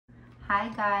Hi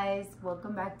guys,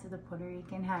 welcome back to the Puerto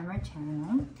Rican Hammer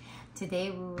channel. Today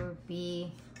we will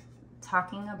be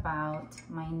talking about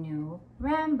my new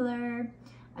Rambler.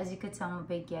 As you could tell, I'm a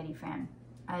big YETI fan.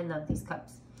 I love these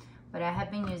cups, but I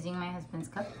have been using my husband's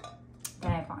cup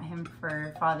that I bought him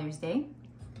for Father's Day,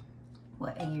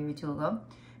 a year or two ago,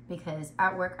 because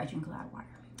at work I drink a lot of water.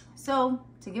 So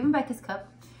to give him back his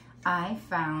cup, I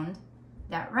found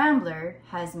that Rambler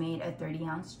has made a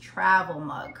 30-ounce travel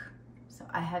mug. So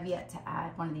I have yet to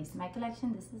add one of these to my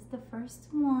collection. This is the first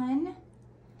one.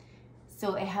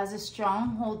 So it has a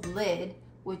Stronghold lid,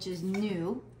 which is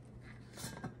new.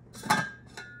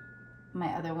 My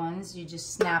other ones, you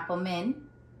just snap them in.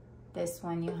 This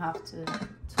one you have to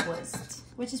twist,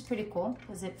 which is pretty cool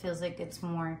because it feels like it's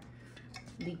more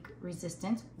leak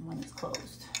resistant when it's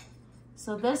closed.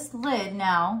 So this lid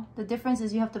now, the difference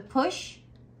is you have to push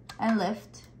and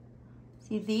lift.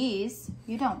 See, these,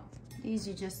 you don't. These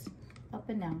you just up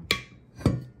and down,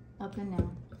 up and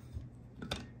down.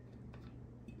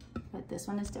 But this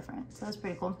one is different, so it's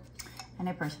pretty cool. And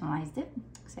I personalized it.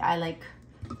 See, I like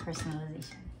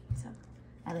personalization, so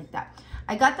I like that.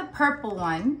 I got the purple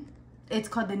one. It's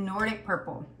called the Nordic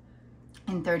Purple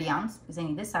in 30 ounce, because I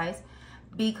need this size,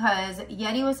 because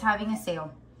YETI was having a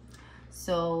sale.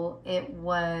 So it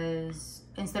was,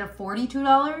 instead of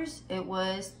 $42, it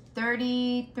was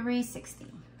 $33.60.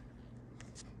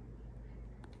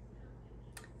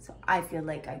 So I feel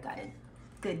like I got a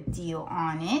good deal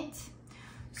on it.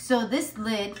 So this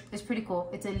lid is pretty cool.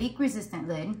 It's a leak resistant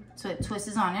lid. So it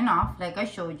twists on and off like I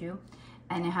showed you.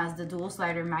 And it has the dual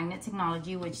slider magnet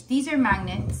technology, which these are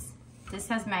magnets. These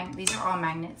are all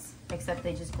magnets, except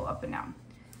they just go up and down.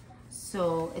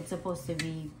 So it's supposed to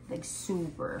be like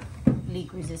super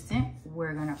leak resistant.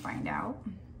 We're gonna find out.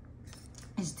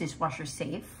 It's dishwasher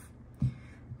safe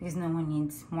because no one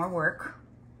needs more work.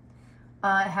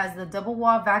 It has the double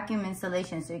wall vacuum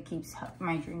installation, so it keeps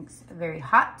my drinks very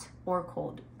hot or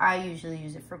cold. I usually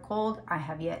use it for cold. I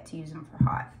have yet to use them for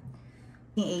hot.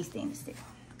 The A stainless steel.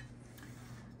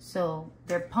 So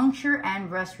they're puncture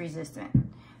and rust resistant.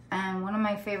 And one of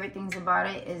my favorite things about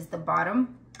it is the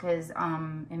bottom, because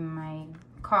in my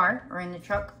car or in the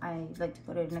truck, I like to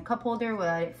put it in a cup holder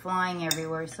without it flying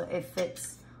everywhere. So it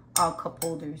fits all cup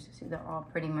holders. So they're all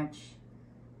pretty much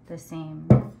the same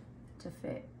to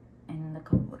fit in the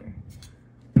cup holder.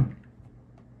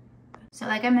 So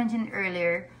like I mentioned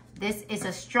earlier, this is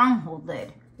a Stronghold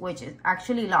lid, which is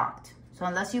actually locked. So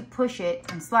unless you push it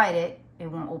and slide it, it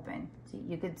won't open. See,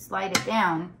 you could slide it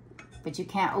down, but you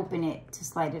can't open it to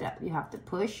slide it up. You have to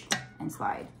push and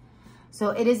slide.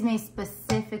 So it is made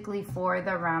specifically for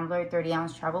the Rambler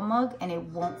 30-ounce travel mug, and it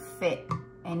won't fit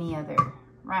any other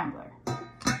Rambler.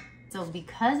 So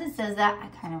because it says that, I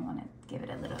kind of want to give it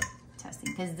a little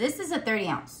testing, because this is a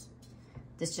 30-ounce.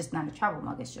 This is just not a travel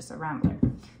mug, it's just a Rambler.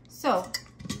 So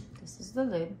this is the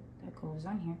lid that goes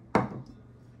on here.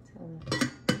 So,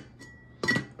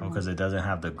 because it doesn't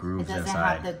have the grooves inside. It doesn't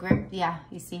have the grip. Yeah,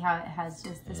 you see how it has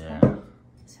just this one?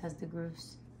 This has the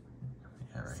grooves.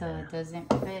 Yeah, right so here. It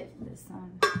doesn't fit this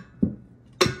one.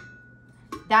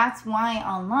 That's why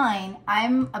online,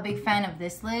 I'm a big fan of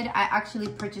this lid. I actually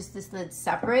purchased this lid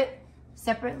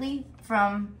separately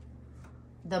from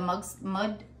the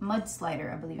mud slider,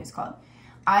 I believe it's called.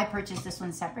 I purchased this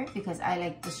one separate because I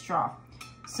like the straw.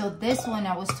 So this one,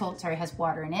 I was told, sorry, has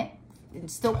water in it.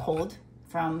 It's still cold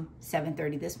from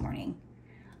 7:30 this morning.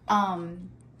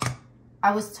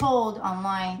 I was told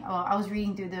online, I was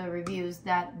reading through the reviews,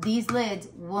 that these lids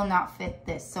will not fit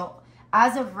this. So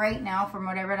as of right now, from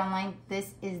what I read online,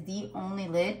 this is the only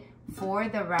lid for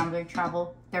the Rambler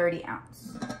Travel 30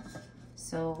 ounce.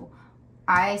 So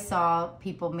I saw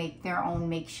people make their own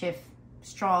makeshift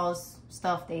straws,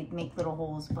 stuff. They make little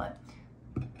holes, but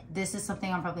this is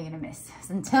something I'm probably gonna miss.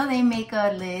 Until they make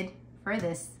a lid for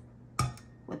this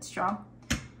with straw,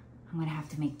 I'm gonna have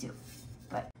to make do.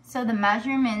 But so the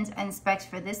measurements and specs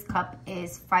for this cup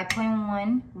is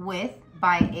 5.1 width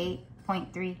by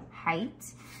 8.3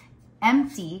 height.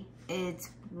 Empty, it's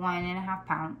 1.5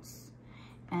 pounds,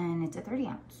 and it's a 30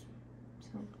 ounce.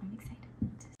 So I'm excited.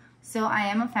 So I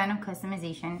am a fan of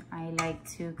customization. I like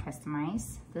to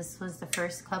customize. This was the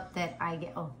first cup that I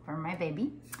get, for my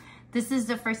baby. This is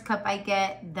the first cup I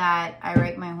get that I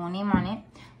write my whole name on it.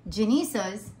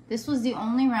 Janice's, this was the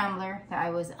only Rambler that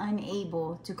I was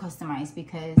unable to customize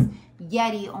because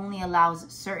YETI only allows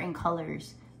certain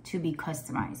colors to be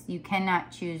customized. You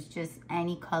cannot choose just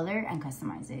any color and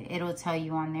customize it. It'll tell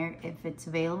you on there if it's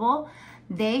available.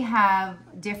 They have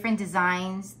different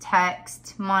designs,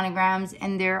 text, monograms,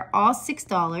 and they're all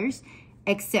 $6,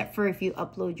 except for if you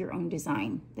upload your own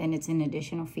design, then it's an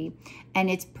additional fee, and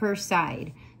it's per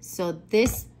side. So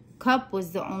this cup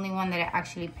was the only one that I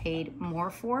actually paid more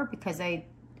for because I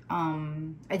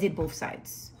did both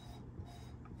sides.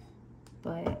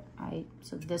 But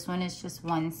so this one is just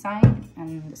one side,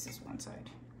 and this is one side,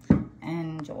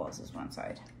 and Joel's is one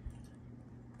side.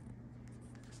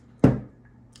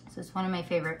 So it's one of my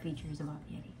favorite features about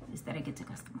YETI is that I get to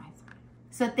customize.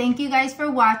 So thank you guys for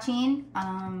watching.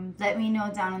 Let me know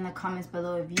down in the comments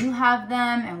below if you have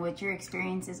them and what your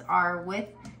experiences are with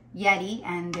YETI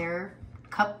and their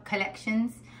cup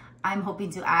collections. I'm hoping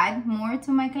to add more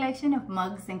to my collection of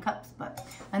mugs and cups, but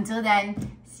until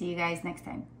then, see you guys next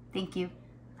time. Thank you.